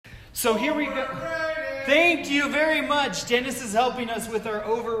So here we go. Thank you very much. Dennis is helping us with our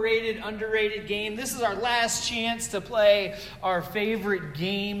overrated, underrated game. This is our last chance to play our favorite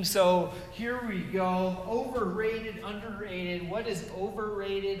game. So here we go. Overrated, underrated. What is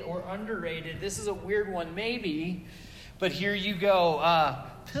overrated or underrated? This is a weird one, maybe. But here you go.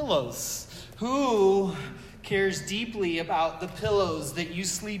 Pillows. Who cares deeply about the pillows that you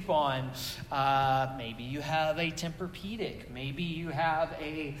sleep on? Maybe you have a Tempur-Pedic. Maybe you have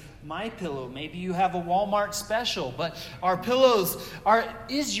a MyPillow. Maybe you have a Walmart special. But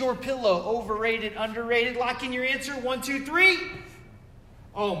is your pillow overrated, underrated? Lock in your answer. 1, 2, 3.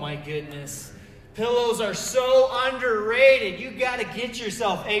 Oh my goodness. Pillows are so underrated. You got to get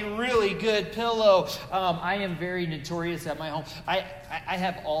yourself a really good pillow. I am very notorious at my home. I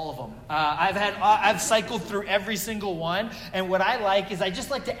have all of them. I've cycled through every single one, and what I like is I just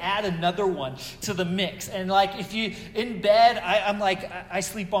like to add another one to the mix. And like if you in bed, I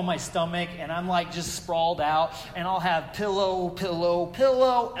sleep on my stomach, and I'm like just sprawled out, and I'll have pillow,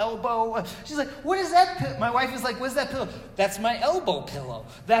 elbow. She's like, "What is that?" My wife is like, "What is that pillow?" That's my elbow pillow.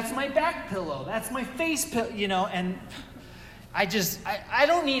 That's my back pillow. That's my face pillow. And I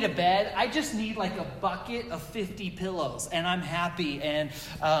don't need a bed. I just need like a bucket of 50 pillows, and I'm happy. And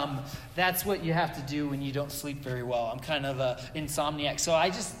that's what you have to do when you don't sleep very well. I'm kind of a insomniac, so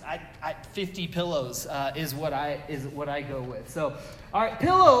I 50 pillows is what I go with. So, all right,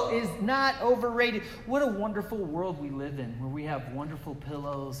 pillow is not overrated. What a wonderful world we live in, where we have wonderful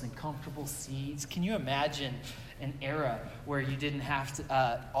pillows and comfortable seats. Can you imagine an era where you didn't have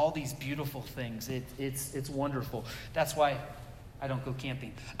to all these beautiful things? It's wonderful. That's why I don't go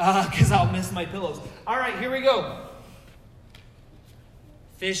camping, because I'll miss my pillows. All right, here we go.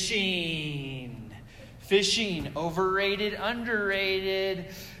 Fishing, overrated, underrated.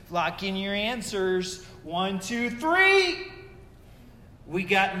 Lock in your answers. 1, 2, 3. We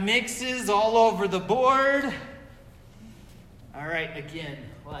got mixes all over the board. All right, again,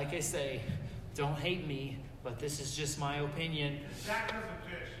 like I say, don't hate me, but this is just my opinion. Zach doesn't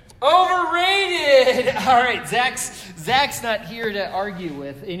fish. Overrated! All right, Zach's not here to argue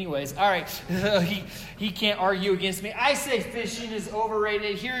with. Anyways, all right, he can't argue against me. I say fishing is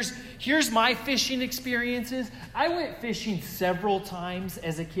overrated. Here's my fishing experiences. I went fishing several times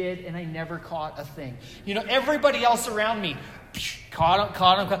as a kid, and I never caught a thing. Everybody else around me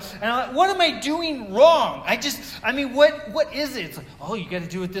caught him. And I'm like, what am I doing wrong? What is it? It's like, oh, you got to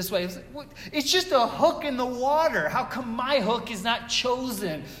do it this way. It's like, what? It's just a hook in the water. How come my hook is not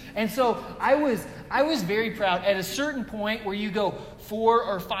chosen? And so I was very proud. At a certain point where you go 4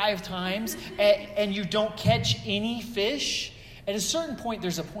 or 5 times and you don't catch any fish, at a certain point,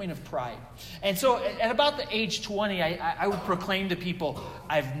 there's a point of pride. And so at about the age 20, I would proclaim to people,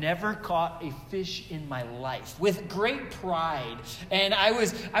 I've never caught a fish in my life, with great pride. And I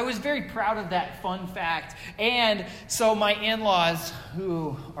was very proud of that fun fact. And so my in-laws,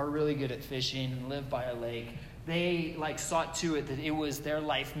 who are really good at fishing and live by a lake, they sought to it that it was their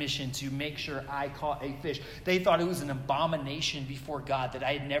life mission to make sure I caught a fish. They thought it was an abomination before God that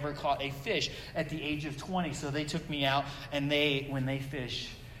I had never caught a fish at the age of 20. So they took me out, and when they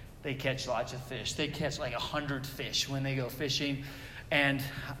fish, they catch lots of fish. They catch 100 fish when they go fishing. And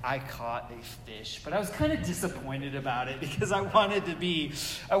I caught a fish. But I was kind of disappointed about it, because I wanted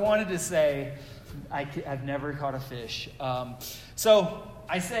to say I've never caught a fish. So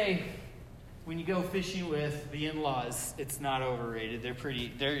I say, when you go fishing with the in-laws, it's not overrated.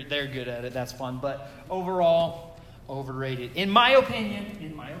 They're good at it. That's fun. But overall, overrated. In my opinion.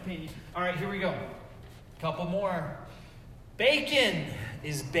 All right, here we go. Couple more. Bacon.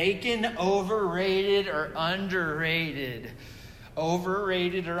 Is bacon overrated or underrated?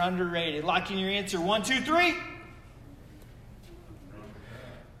 Overrated or underrated? Lock in your answer. 1, 2, 3.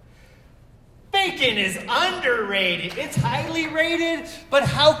 Bacon is underrated. It's highly rated, but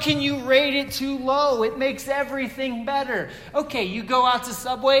how can you rate it too low? It makes everything better. Okay, you go out to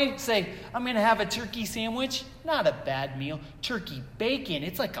Subway, say, I'm going to have a turkey sandwich. Not a bad meal. Turkey bacon,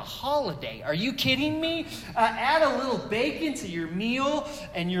 it's like a holiday. Are you kidding me? Add a little bacon to your meal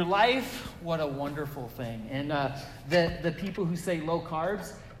and your life. What a wonderful thing. And the people who say low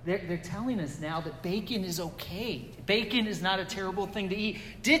carbs, they're telling us now that bacon is okay. Bacon is not a terrible thing to eat.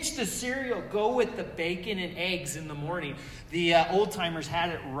 Ditch the cereal. Go with the bacon and eggs in the morning. The old timers had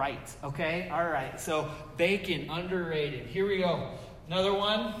it right. Okay? All right. So bacon, underrated. Here we go. Another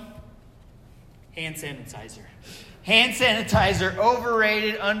one. Hand sanitizer. Hand sanitizer,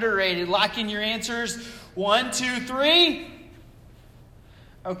 overrated, underrated. Lock in your answers. 1, 2, 3.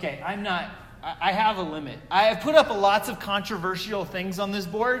 Okay, I'm not I have a limit. I have put up lots of controversial things on this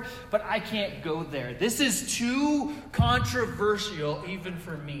board, but I can't go there. This is too controversial even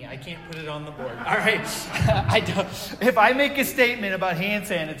for me. I can't put it on the board. All right. If I make a statement about hand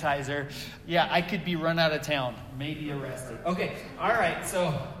sanitizer, yeah, I could be run out of town, maybe arrested. Okay. All right.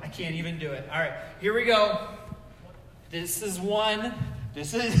 So I can't even do it. All right. Here we go. This is one.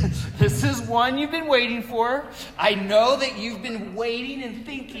 This is one you've been waiting for. I know that you've been waiting and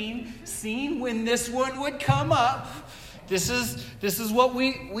thinking, seeing when this one would come up. This is what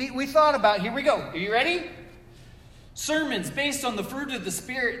we thought about. Here we go. Are you ready? Sermons based on the fruit of the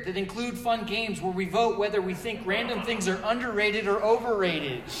Spirit that include fun games where we vote whether we think random things are underrated or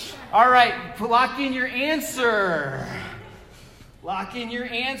overrated. All right, lock in your answer. Lock in your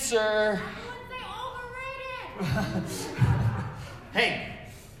answer. Hey,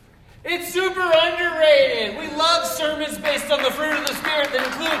 it's super underrated. We love sermons based on the fruit of the Spirit that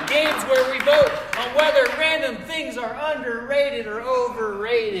include games where we vote on whether random things are underrated or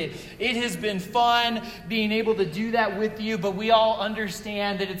overrated. It has been fun being able to do that with you, but we all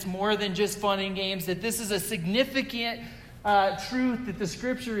understand that it's more than just fun and games, that this is a significant truth that the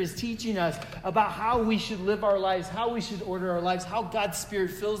Scripture is teaching us about how we should live our lives, how we should order our lives, how God's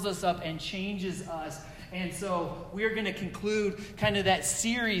Spirit fills us up and changes us. And so we're going to conclude kind of that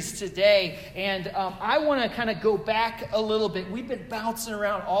series today. And I want to kind of go back a little bit. We've been bouncing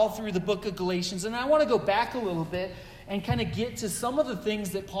around all through the book of Galatians. And I want to go back a little bit and kind of get to some of the things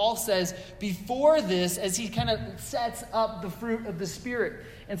that Paul says before this as he kind of sets up the fruit of the Spirit.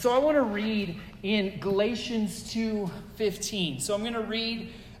 And so I want to read in Galatians 2:15. So I'm going to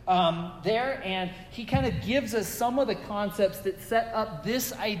read there, and he kind of gives us some of the concepts that set up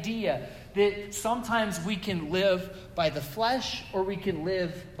this idea that sometimes we can live by the flesh or we can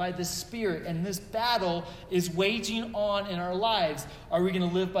live by the Spirit. And this battle is waging on in our lives. Are we going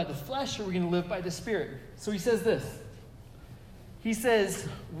to live by the flesh or are we going to live by the Spirit? So he says this. He says,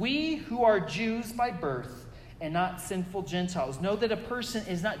 "We who are Jews by birth and not sinful Gentiles know that a person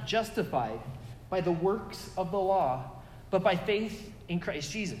is not justified by the works of the law, but by faith in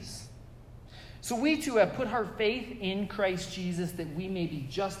Christ Jesus. So we too have put our faith in Christ Jesus that we may be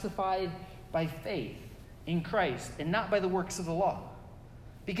justified by faith in Christ and not by the works of the law.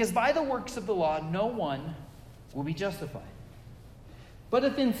 Because by the works of the law, no one will be justified. But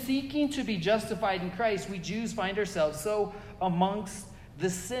if in seeking to be justified in Christ, we Jews find ourselves so amongst the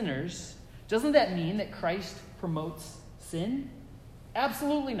sinners, doesn't that mean that Christ promotes sin?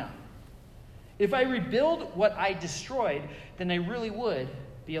 Absolutely not. If I rebuild what I destroyed, then I really would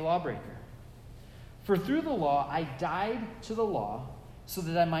be a lawbreaker. For through the law, I died to the law so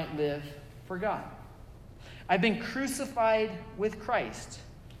that I might live for God. I've been crucified with Christ,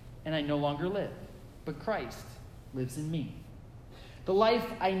 and I no longer live, but Christ lives in me. The life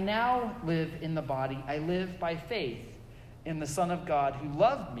I now live in the body, I live by faith in the Son of God who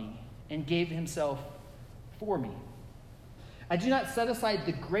loved me and gave himself for me. I do not set aside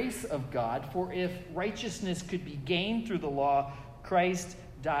the grace of God, for if righteousness could be gained through the law, Christ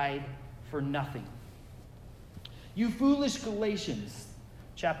died for nothing. You foolish Galatians,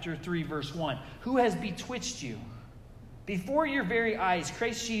 chapter 3, verse 1, who has bewitched you? Before your very eyes,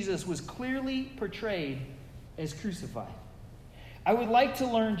 Christ Jesus was clearly portrayed as crucified. I would like to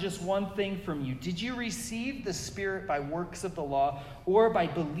learn just one thing from you. Did you receive the Spirit by works of the law or by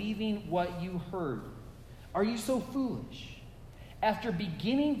believing what you heard? Are you so foolish? After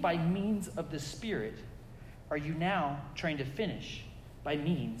beginning by means of the Spirit, are you now trying to finish by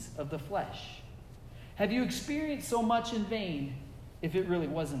means of the flesh? Have you experienced so much in vain if it really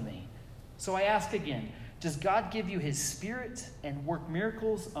was in vain? So I ask again, does God give you his Spirit and work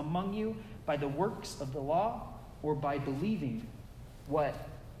miracles among you by the works of the law or by believing what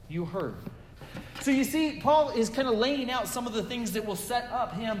you heard? So you see, Paul is kind of laying out some of the things that will set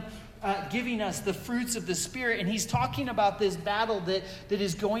up him giving us the fruits of the Spirit. And he's talking about this battle that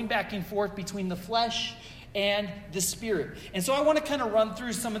is going back and forth between the flesh and the Spirit. And so I want to kind of run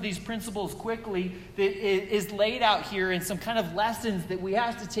through some of these principles quickly that is laid out here and some kind of lessons that we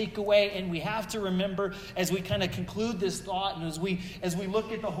have to take away and we have to remember as we kind of conclude this thought and as we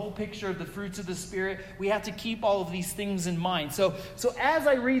look at the whole picture of the fruits of the Spirit. We have to keep all of these things in mind. So as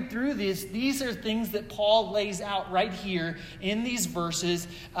I read through this, these are things that Paul lays out right here in these verses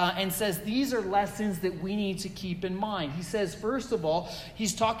and says these are lessons that we need to keep in mind. He says, first of all,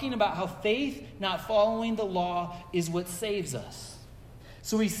 he's talking about how faith not following the law is what saves us.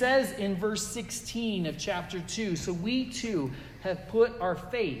 So he says in verse 16 of chapter 2, so we too have put our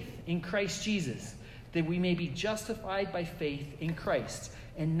faith in Christ Jesus, that we may be justified by faith in Christ,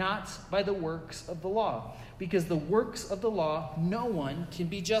 and not by the works of the law. Because the works of the law, no one can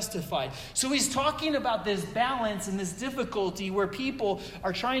be justified. So he's talking about this balance and this difficulty where people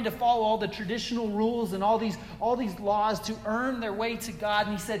are trying to follow all the traditional rules and all these laws to earn their way to God.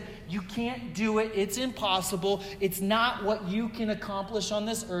 And he said, you can't do it. It's impossible. It's not what you can accomplish on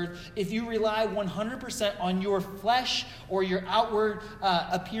this earth. If you rely 100% on your flesh or your outward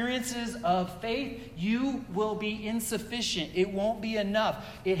appearances of faith, you will be insufficient. It won't be enough.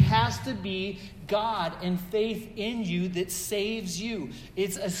 It has to be God and faith in you that saves you.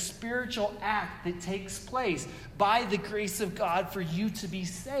 It's a spiritual act that takes place by the grace of God for you to be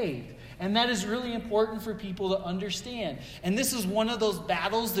saved. And that is really important for people to understand. And this is one of those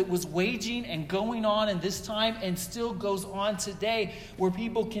battles that was waging and going on in this time and still goes on today, where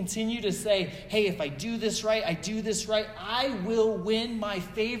people continue to say, hey, if I do this right, I will win my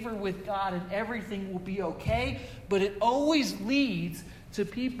favor with God and everything will be okay. But it always leads to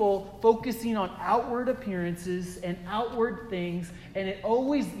people focusing on outward appearances and outward things, and it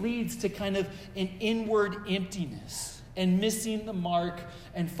always leads to kind of an inward emptiness and missing the mark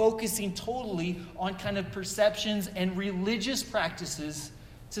and focusing totally on kind of perceptions and religious practices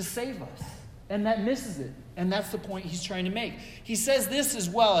to save us. And that misses it. And that's the point he's trying to make. He says this as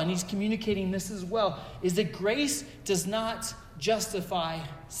well, and he's communicating this as well, is that grace does not justify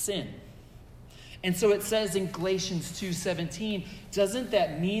sin. And so it says in Galatians 2:17, doesn't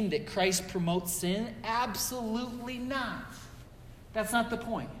that mean that Christ promotes sin? Absolutely not. That's not the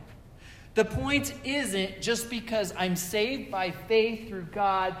point. The point isn't just because I'm saved by faith through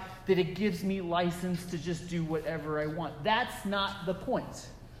God that it gives me license to just do whatever I want. That's not the point.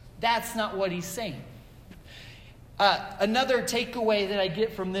 That's not what he's saying. Another takeaway that I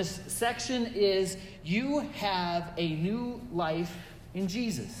get from this section is you have a new life in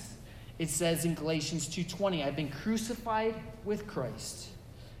Jesus. It says in Galatians 2:20, I've been crucified with Christ,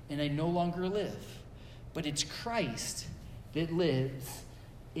 and I no longer live, but it's Christ that lives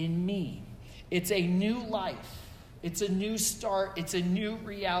in me. It's a new life. It's a new start. It's a new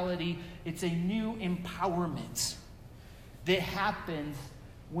reality. It's a new empowerment that happens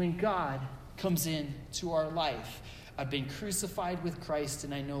when God comes into our life. I've been crucified with Christ,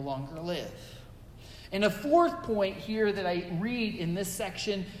 and I no longer live. And a fourth point here that I read in this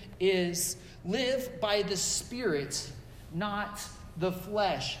section is live by the Spirit, not the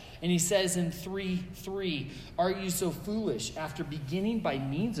flesh. And he says in 3:3, are you so foolish? After beginning by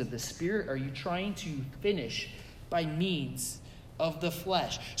means of the Spirit, are you trying to finish by means of the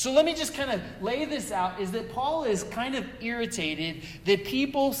flesh? So let me just kind of lay this out, is that Paul is kind of irritated that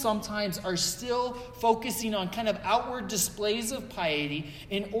people sometimes are still focusing on kind of outward displays of piety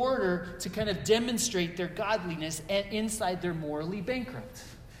in order to kind of demonstrate their godliness, and inside they're morally bankrupt.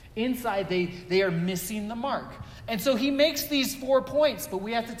 Inside they are missing the mark. And so he makes these 4 points, but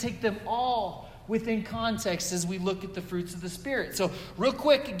we have to take them all within context as we look at the fruits of the Spirit. So real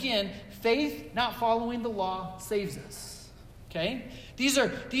quick again, faith not following the law saves us. Okay? These are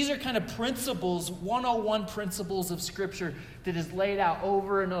kind of principles, 101 principles of Scripture that is laid out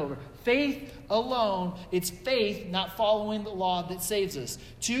over and over. Faith alone, it's faith not following the law that saves us.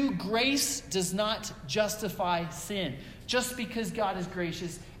 2, grace does not justify sin. Just because God is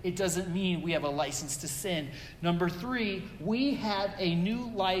gracious, it doesn't mean we have a license to sin. Number 3, we have a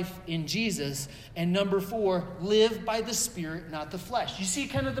new life in Jesus. And number 4, live by the Spirit, not the flesh. You see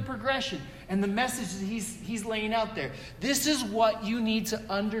kind of the progression and the message that he's laying out there. This is what you need to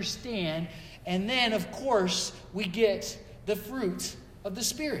understand. And then, of course, we get the fruit of the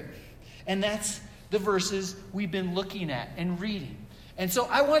Spirit. And that's the verses we've been looking at and reading. And so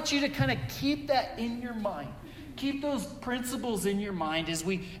I want you to kind of keep that in your mind. Keep those principles in your mind as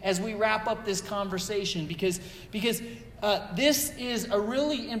we wrap up this conversation, because this is a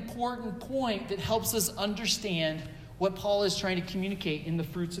really important point that helps us understand what Paul is trying to communicate in the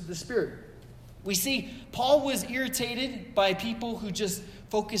fruits of the Spirit. We see Paul was irritated by people who just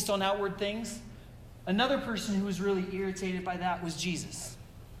focused on outward things. Another person who was really irritated by that was Jesus.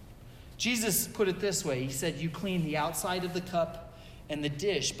 Jesus put it this way. He said, you clean the outside of the cup and the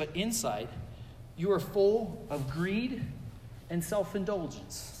dish, but inside you are full of greed and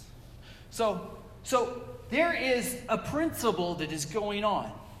self-indulgence. So there is a principle that is going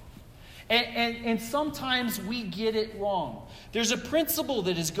on. And sometimes we get it wrong. There's a principle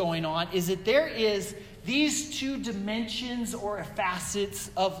that is going on, is that there is these 2 dimensions or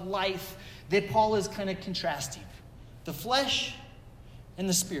facets of life that Paul is kind of contrasting. The flesh and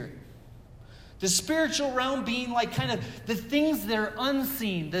the spirit. The spiritual realm being like kind of the things that are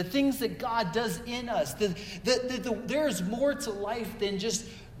unseen, the things that God does in us. There is more to life than just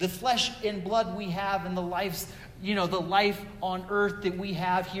the flesh and blood we have and the lives the life on earth that we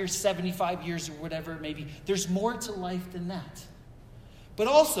have here, 75 years or whatever it may be. There's more to life than that. But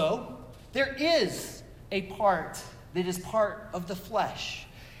also, there is a part that is part of the flesh.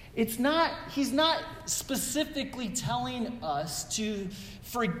 He's not specifically telling us to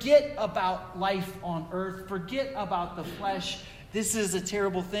forget about life on earth, forget about the flesh. This is a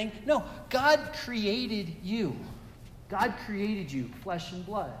terrible thing. No, God created you. God created you, flesh and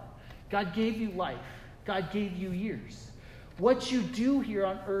blood. God gave you life. God gave you years. What you do here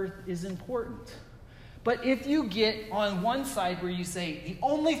on earth is important. But if you get on one side where you say, the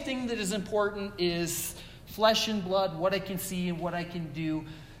only thing that is important is flesh and blood, what I can see and what I can do,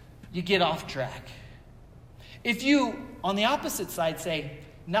 you get off track. If you, on the opposite side, say,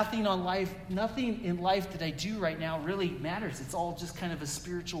 nothing in life that I do right now really matters. It's all just kind of a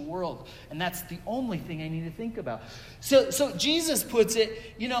spiritual world. And that's the only thing I need to think about. So Jesus puts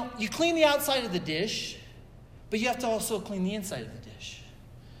it, you clean the outside of the dish, but you have to also clean the inside of the dish.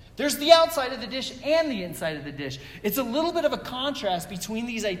 There's the outside of the dish and the inside of the dish. It's a little bit of a contrast between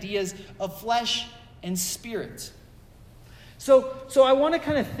these ideas of flesh and spirit. So I want to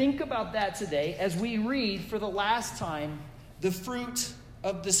kind of think about that today as we read for the last time the fruit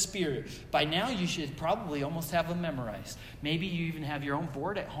of the Spirit. By now you should probably almost have them memorized. Maybe you even have your own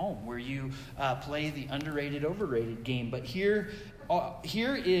board at home where you play the underrated, overrated game. But here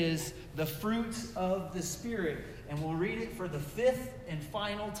is the fruit of the Spirit. And we'll read it for the 5th and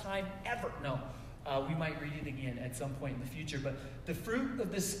final time ever. No, we might read it again at some point in the future. But the fruit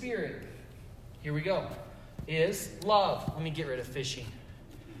of the Spirit, here we go, is love. Let me get rid of fishing.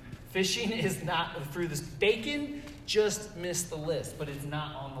 Fishing is not the fruit of this. Bacon just missed the list, but it's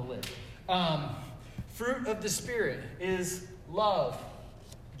not on the list. Fruit of the Spirit is love,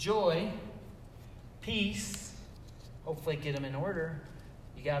 joy, peace. Hopefully get them in order.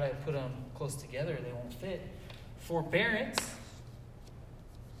 You got to put them close together. They won't fit. Forbearance,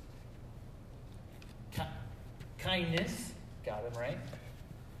 kindness. Got them right.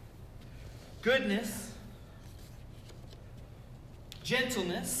 Goodness,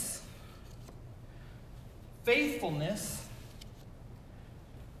 gentleness, faithfulness,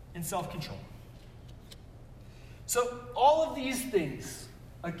 and self-control. So all of these things,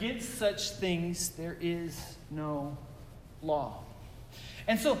 against such things there is no law.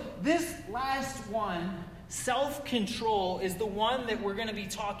 And so this last one, self-control, is the one that we're going to be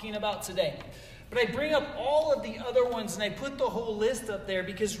talking about today. But I bring up all of the other ones and I put the whole list up there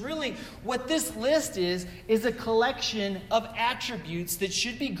because really what this list is a collection of attributes that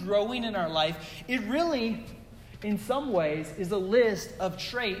should be growing in our life. It really, in some ways, is a list of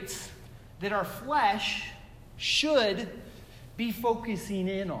traits that our flesh should be focusing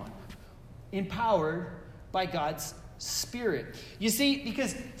in on, empowered by God's Spirit. You see,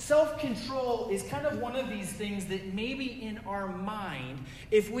 because self-control is kind of one of these things that maybe in our mind,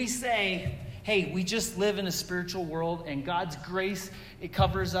 if we say, hey, we just live in a spiritual world and God's grace, it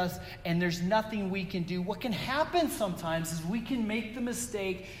covers us and there's nothing we can do. What can happen sometimes is we can make the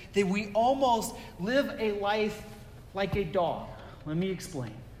mistake that we almost live a life like a dog. Let me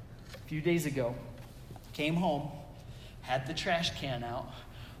explain. A few days ago, came home, had the trash can out.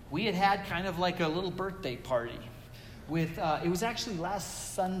 We had kind of like a little birthday party. It was actually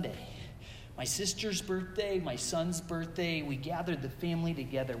last Sunday. My sister's birthday, my son's birthday. We gathered the family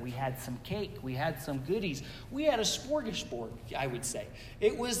together. We had some cake. We had some goodies. We had a smorgasbord, I would say.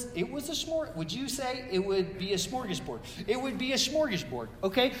 It was a smorgasbord. Would you say it would be a smorgasbord? It would be a smorgasbord,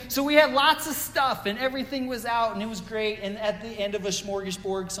 okay? So we had lots of stuff, and everything was out, and it was great. And at the end of a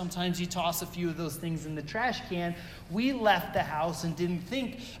smorgasbord, sometimes you toss a few of those things in the trash can. We left the house and didn't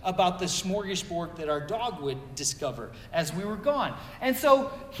think about the smorgasbord that our dog would discover as we were gone. And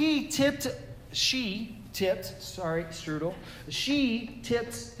so she tipped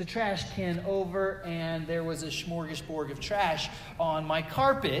the trash can over, and there was a smorgasbord of trash on my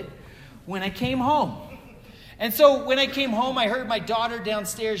carpet when I came home. And so when I came home, I heard my daughter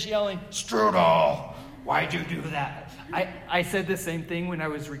downstairs yelling, "Strudel, why'd you do that?" I said the same thing when I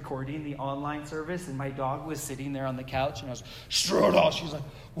was recording the online service, and my dog was sitting there on the couch, and I was, "Strudel." She was like,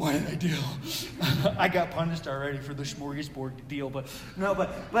 "What did I do?" I got punished already for the smorgasbord deal, but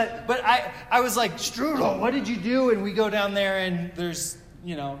I was like, "Strudel, what did you do?" And we go down there, and there's,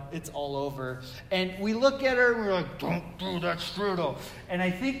 it's all over. And we look at her, and we're like, "Don't do that, Strudel." And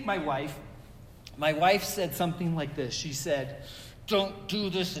I think my wife said something like this. She said, "Don't do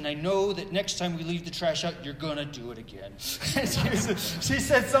this, and I know that next time we leave the trash out, you're going to do it again." She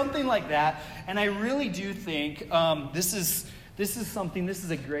said something like that, and I really do think this this is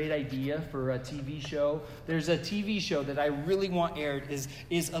a great idea for a TV show. There's a TV show that I really want aired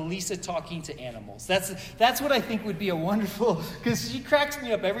is Elisa talking to animals. That's what I think would be a wonderful, because she cracks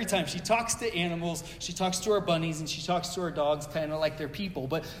me up every time. She talks to animals, she talks to our bunnies, and she talks to our dogs kind of like they're people.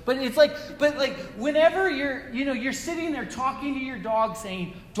 But it's like whenever you're sitting there talking to your dog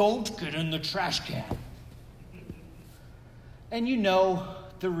saying, "Don't get in the trash can." And you know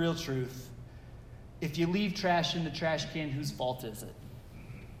the real truth. If you leave trash in the trash can, whose fault is it?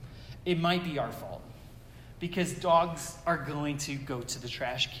 It might be our fault, because dogs are going to go to the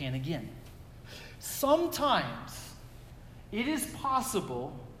trash can again. Sometimes it is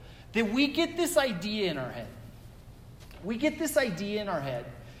possible that we get this idea in our head. We get this idea in our head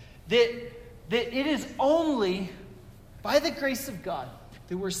that it is only by the grace of God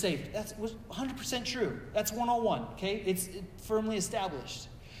that we're saved. That's 100% true. That's 101, okay? It's firmly established.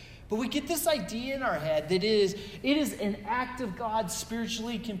 But we get this idea in our head that it is an act of God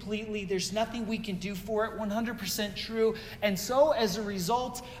spiritually, completely. There's nothing we can do for it, 100% true. And so as a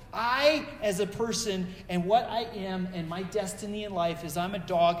result, I, as a person, and what I am, and my destiny in life is I'm a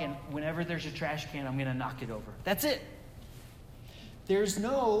dog, and whenever there's a trash can, I'm going to knock it over. That's it. There's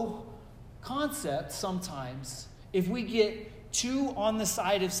no concept sometimes, if we get too on the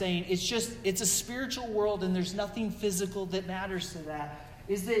side of saying it's a spiritual world and there's nothing physical that matters to that,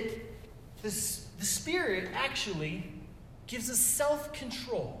 is that the Spirit actually gives us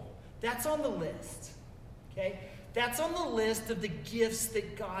self-control. That's on the list, okay? That's on the list of the gifts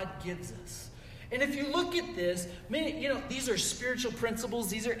that God gives us. And if you look at this, these are spiritual principles,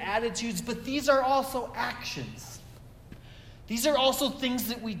 these are attitudes, but these are also actions. These are also things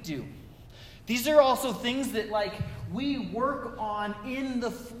that we do. These are also things that we work on in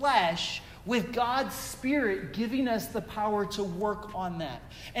the flesh, with God's Spirit giving us the power to work on that.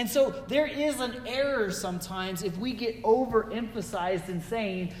 And so there is an error sometimes if we get overemphasized in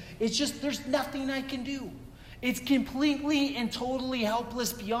saying, there's nothing I can do. It's completely and totally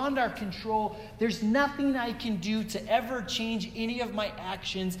helpless, beyond our control. There's nothing I can do to ever change any of my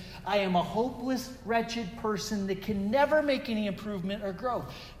actions. I am a hopeless, wretched person that can never make any improvement or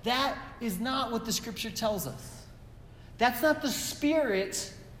growth. That is not what the Scripture tells us. That's not the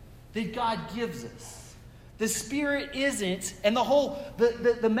Spirit that God gives us. The Spirit isn't, and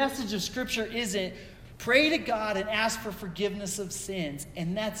the message of Scripture isn't, pray to God and ask for forgiveness of sins,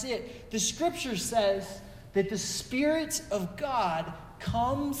 and that's it. The Scripture says that the Spirit of God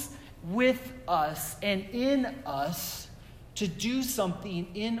comes with us and in us to do something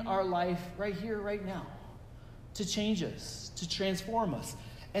in our life right here, right now, to change us, to transform us.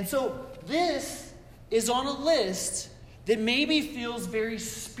 And so this is on a list that maybe feels very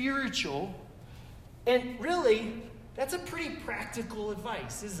spiritual, and really, that's a pretty practical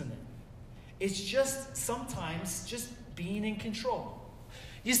advice, isn't it? It's just sometimes just being in control.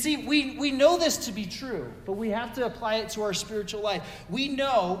 You see, we know this to be true, but we have to apply it to our spiritual life. We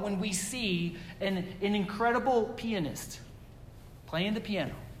know when we see an incredible pianist playing the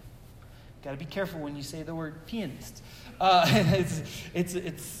piano. Got to be careful when you say the word pianist.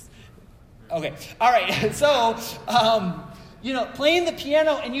 It's okay. All right. So, playing the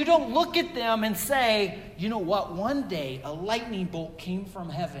piano, and you don't look at them and say, you know what? One day a lightning bolt came from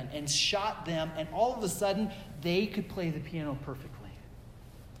heaven and shot them, and all of a sudden they could play the piano perfectly.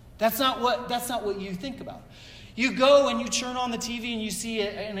 That's not what you think about. You go and you turn on the TV and you see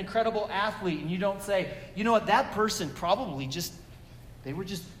an incredible athlete, and you don't say, you know what? That person probably they were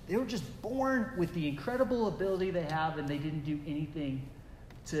just born with the incredible ability they have, and they didn't do anything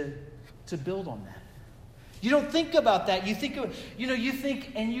to build on that. You don't think about that. You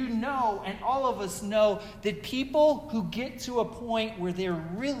think, and all of us know that people who get to a point where they're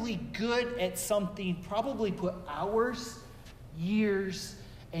really good at something probably put hours, years,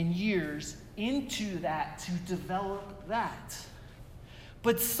 and years into that to develop that.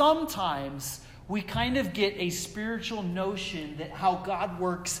 But sometimes we kind of get a spiritual notion that how God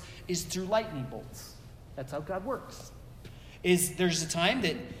works is through lightning bolts. That's how God works. There's a time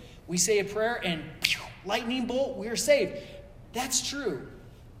that we say a prayer and lightning bolt, we're saved. That's true.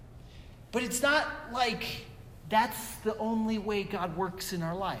 But it's not like that's the only way God works in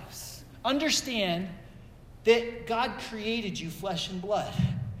our lives. Understand that God created you flesh and blood.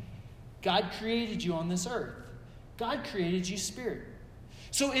 God created you on this earth. God created you spirit.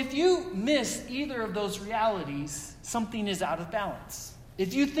 So if you miss either of those realities, something is out of balance.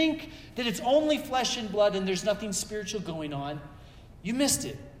 If you think that it's only flesh and blood and there's nothing spiritual going on, you missed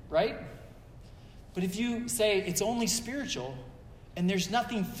it, right? But if you say it's only spiritual and there's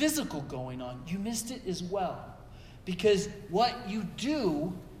nothing physical going on, you missed it as well. Because what you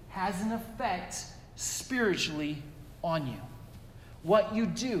do has an effect spiritually on you. what you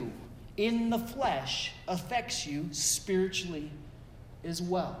do in the flesh affects you spiritually as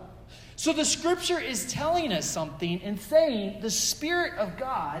well. So the scripture is telling us something and saying the Spirit of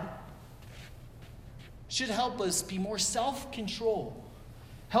God should help us be more self-controlled.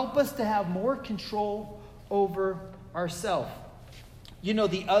 Help us to have more control over ourselves. You know,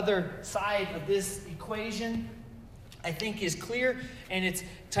 the other side of this equation, I think, is clear. And it's,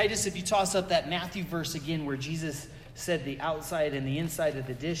 Titus, if you toss up that Matthew verse again where Jesus said the outside and the inside of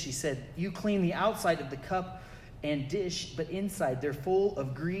the dish, he said, you clean the outside of the cup and dish, but inside they're full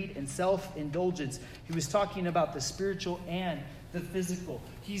of greed and self-indulgence. He was talking about the spiritual and the physical.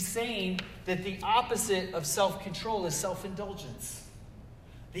 He's saying that the opposite of self-control is self-indulgence.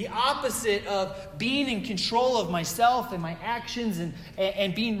 The opposite of being in control of myself and my actions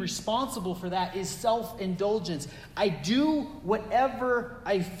and being responsible for that is self-indulgence. I do whatever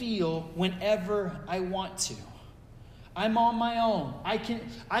I feel whenever I want to. I'm on my own.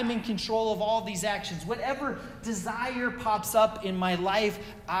 I'm in control of all these actions. Whatever desire pops up in my life,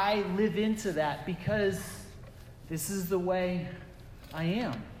 I live into that because this is the way I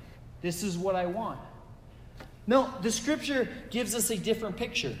am. This is what I want. No, the scripture gives us a different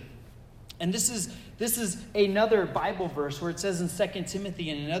picture. And this is another Bible verse where it says in 2 Timothy,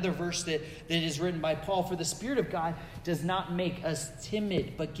 and another verse that is written by Paul, for the Spirit of God does not make us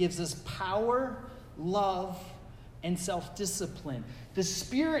timid, but gives us power, love, and self-discipline. The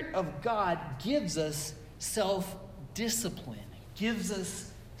Spirit of God gives us self-discipline, gives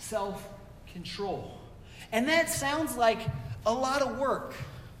us self-control. And that sounds like a lot of work.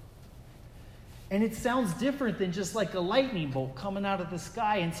 And it sounds different than just like a lightning bolt coming out of the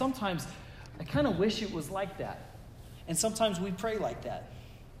sky. And sometimes I kind of wish it was like that. And sometimes we pray like that.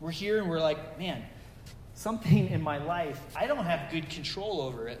 We're here and we're like, man, something in my life, I don't have good control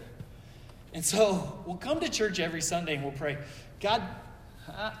over it. And so we'll come to church every Sunday and we'll pray, God,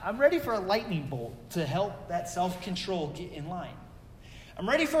 I'm ready for a lightning bolt to help that self-control get in line. I'm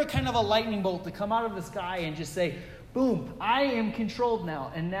ready for a kind of a lightning bolt to come out of the sky and just say, boom, I am controlled now,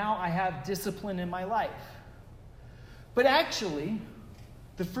 and now I have discipline in my life. But actually,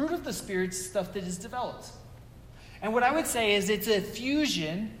 the fruit of the Spirit's stuff that is developed. And what I would say is it's a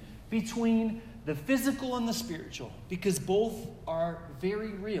fusion between the physical and the spiritual, because both are very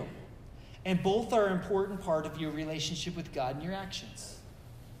real. And both are an important part of your relationship with God and your actions.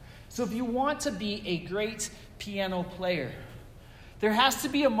 So if you want to be a great piano player, there has to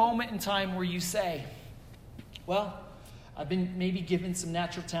be a moment in time where you say, well, I've been maybe given some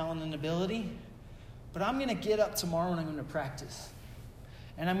natural talent and ability, but I'm going to get up tomorrow and I'm going to practice.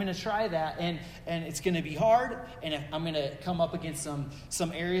 And I'm going to try that, and it's going to be hard, and I'm going to come up against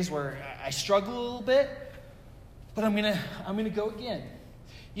some areas where I struggle a little bit, but I'm going to go again.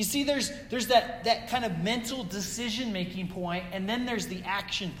 You see, there's that kind of mental decision-making point, and then there's the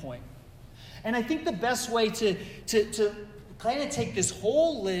action point. And I think the best way to kind of take this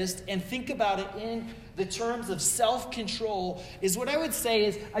whole list and think about it in the terms of self-control is what I would say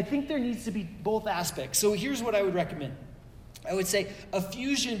is I think there needs to be both aspects. So here's what I would recommend. I would say a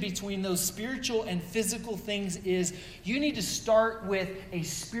fusion between those spiritual and physical things is you need to start with a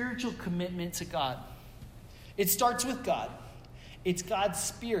spiritual commitment to God. It starts with God. It's God's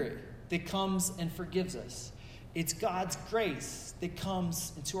Spirit that comes and forgives us. It's God's grace that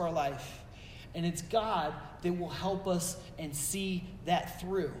comes into our life. And it's God that will help us and see that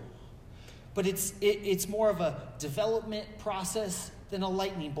through. But it's more of a development process than a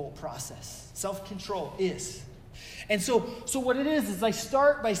lightning bolt process. Self-control is. And so what it is I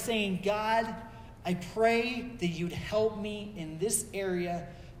start by saying, God, I pray that you'd help me in this area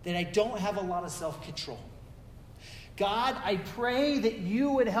that I don't have a lot of self-control. God, I pray that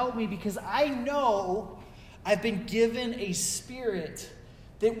you would help me because I know I've been given a spirit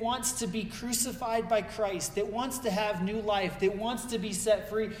that wants to be crucified by Christ, that wants to have new life, that wants to be set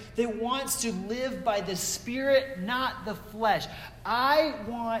free, that wants to live by the Spirit, not the flesh. I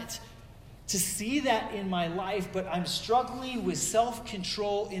want to see that in my life, but I'm struggling with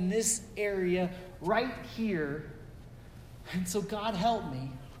self-control in this area right here. And so God help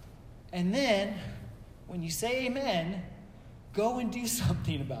me. And then, when you say amen, go and do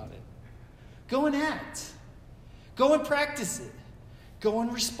something about it. Go and act. Go and practice it. Go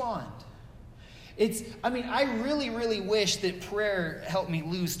and respond. I really, really wish that prayer helped me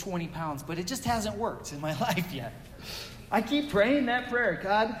lose 20 pounds, but it just hasn't worked in my life yet. I keep praying that prayer,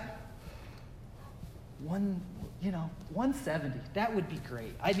 God, 170. That would be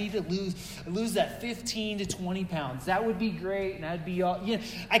great. I need to lose that 15 to 20 pounds. That would be great, and I'd be all,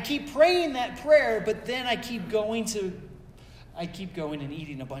 I keep praying that prayer, but then I keep going and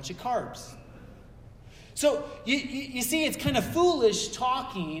eating a bunch of carbs. So you see, it's kind of foolish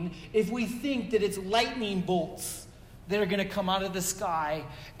talking if we think that it's lightning bolts that are going to come out of the sky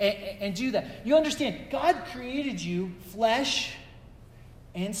and do that. You understand, God created you flesh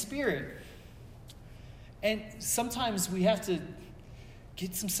and spirit. And sometimes we have to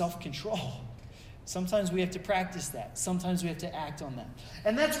get some self-control. Sometimes we have to practice that. Sometimes we have to act on that.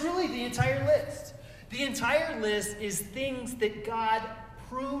 And that's really the entire list. The entire list is things that God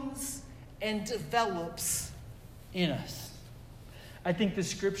prunes and develops in us. I think the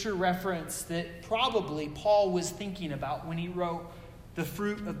scripture reference that probably Paul was thinking about when he wrote the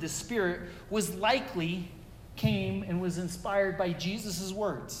fruit of the Spirit was likely came and was inspired by Jesus'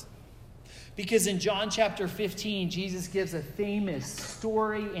 words. Because in John chapter 15, Jesus gives a famous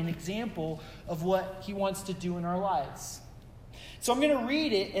story and example of what he wants to do in our lives. So I'm going to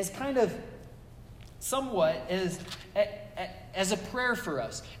read it as kind of somewhat as a prayer for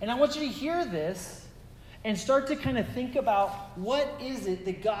us. And I want you to hear this and start to kind of think about what is it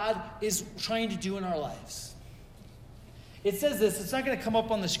that God is trying to do in our lives. It says this. It's not going to come up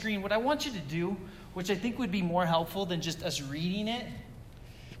on the screen. What I want you to do, which I think would be more helpful than just us reading it,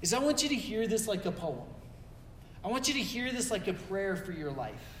 is I want you to hear this like a poem. I want you to hear this like a prayer for your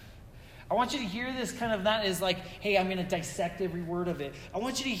life. I want you to hear this kind of not as like, hey, I'm going to dissect every word of it. I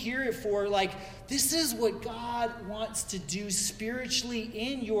want you to hear it for like, this is what God wants to do spiritually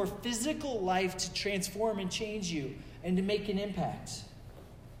in your physical life to transform and change you and to make an impact.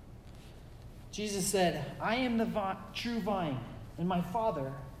 Jesus said, I am the true vine, and my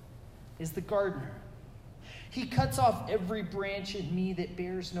Father is the gardener. He cuts off every branch in me that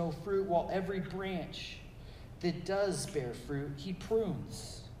bears no fruit, while every branch that does bear fruit, he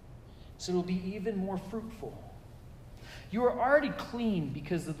prunes, so it'll be even more fruitful. You are already clean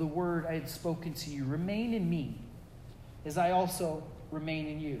because of the word I had spoken to you. Remain in me, as I also remain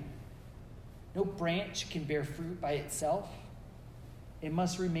in you. No branch can bear fruit by itself. It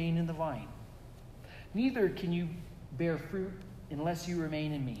must remain in the vine. Neither can you bear fruit unless you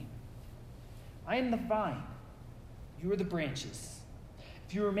remain in me. I am the vine. You are the branches.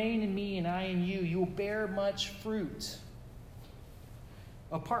 If you remain in me and I in you, you will bear much fruit.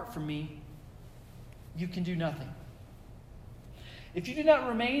 Apart from me, you can do nothing. If you do not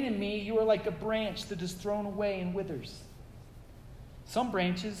remain in me, you are like a branch that is thrown away and withers. Some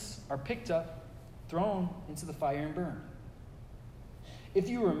branches are picked up, thrown into the fire and burned. If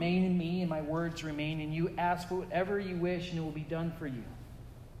you remain in me and my words remain in you, ask for whatever you wish and it will be done for you.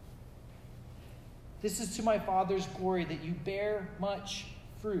 This is to my Father's glory that you bear much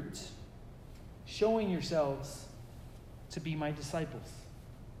fruit, showing yourselves to be my disciples.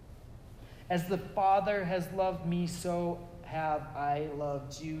 As the Father has loved me, so have I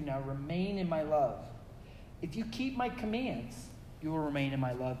loved you. Now remain in my love. If you keep my commands, you will remain in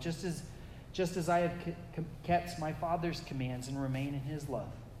my love, just as I have kept my Father's commands and remain in his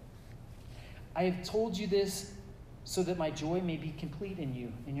love. I have told you this so that my joy may be complete in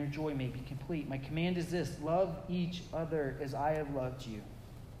you, and your joy may be complete. My command is this: love each other as I have loved you.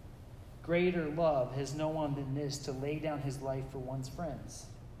 Greater love has no one than this, to lay down his life for one's friends.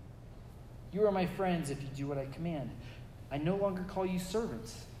 You are my friends if you do what I command. I no longer call you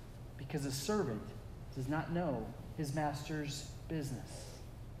servants, because a servant does not know his master's business.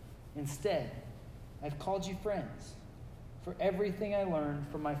 Instead, I've called you friends, for everything I learned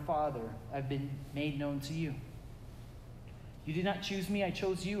from my Father I've been made known to you. You did not choose me, I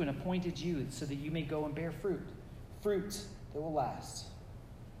chose you and appointed you so that you may go and bear fruit that will last.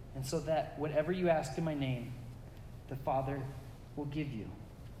 And so that whatever you ask in my name, the Father will give you.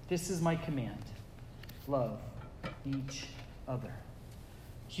 This is my command: love each other.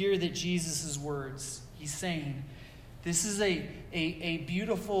 Hear that Jesus' words. He's saying, this is a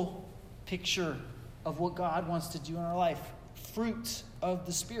beautiful picture of what God wants to do in our life. Fruit of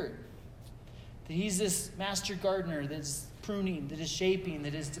the Spirit. That he's this master gardener that is pruning, that is shaping,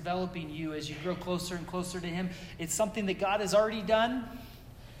 that is developing you as you grow closer and closer to him. It's something that God has already done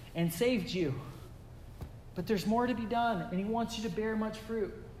and saved you. But there's more to be done, and he wants you to bear much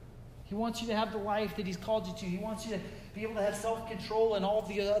fruit. He wants you to have the life that he's called you to. He wants you to be able to have self-control and all of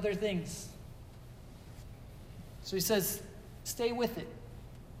the other things. So he says, stay with it.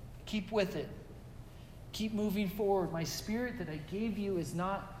 Keep with it. Keep moving forward. My spirit that I gave you is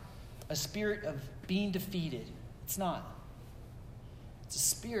not a spirit of being defeated. It's not. It's a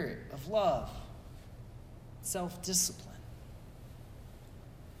spirit of love, self-discipline.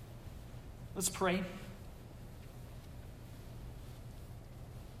 Let's pray.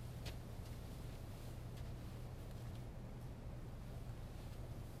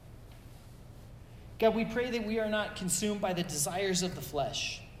 God, we pray that we are not consumed by the desires of the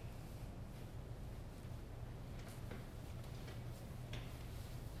flesh.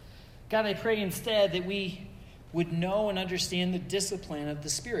 God, I pray instead that we would know and understand the discipline of the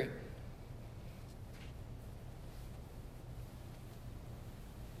Spirit.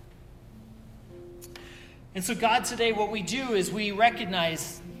 And so, God, today what we do is we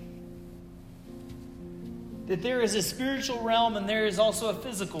recognize that there is a spiritual realm and there is also a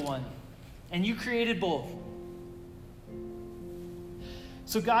physical one. And you created both.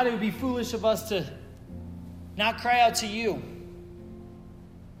 So, God, it would be foolish of us to not cry out to you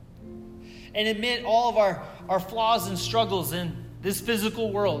and admit all of our flaws and struggles in this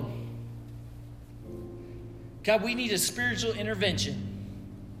physical world. God, we need a spiritual intervention.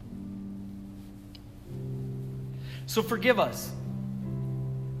 So forgive us.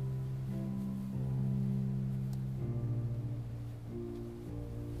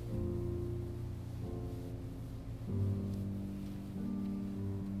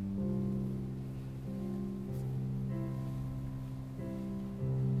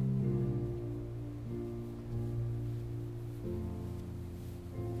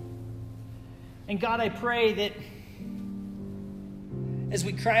 And God, I pray that as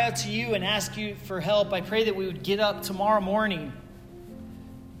we cry out to you and ask you for help, I pray that we would get up tomorrow morning,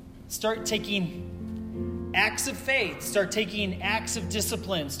 start taking acts of faith, start taking acts of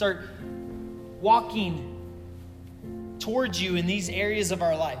discipline, start walking towards you in these areas of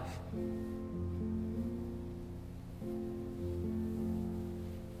our life.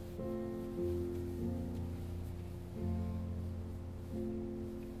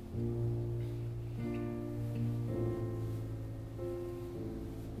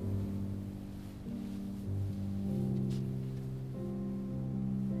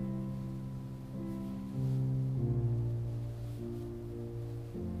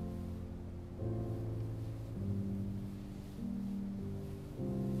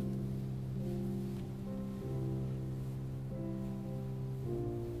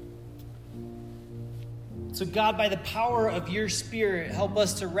 So God, by the power of your Spirit, help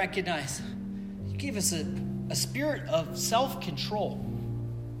us to recognize you gave us a spirit of self-control.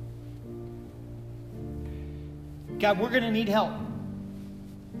 God, we're going to need help.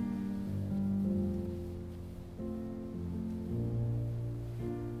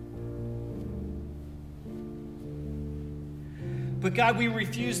 But God, we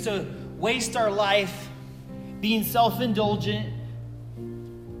refuse to waste our life being self-indulgent,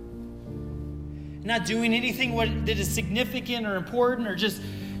 not doing anything that is significant or important, or just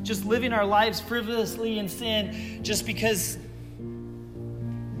living our lives frivolously in sin just because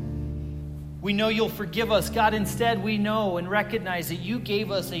we know you'll forgive us. God, instead we know and recognize that you gave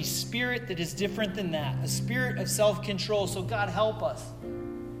us a spirit that is different than that, a spirit of self-control. So God, help us.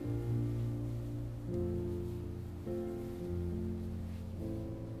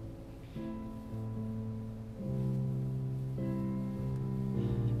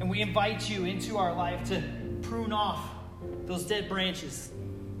 And we invite you into our life to prune off those dead branches.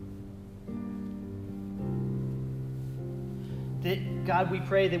 That, God, we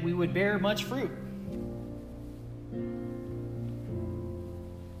pray that we would bear much fruit.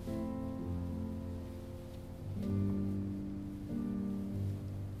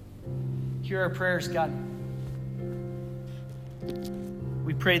 Hear our prayers, God.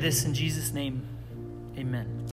 We pray this in Jesus' name. Amen.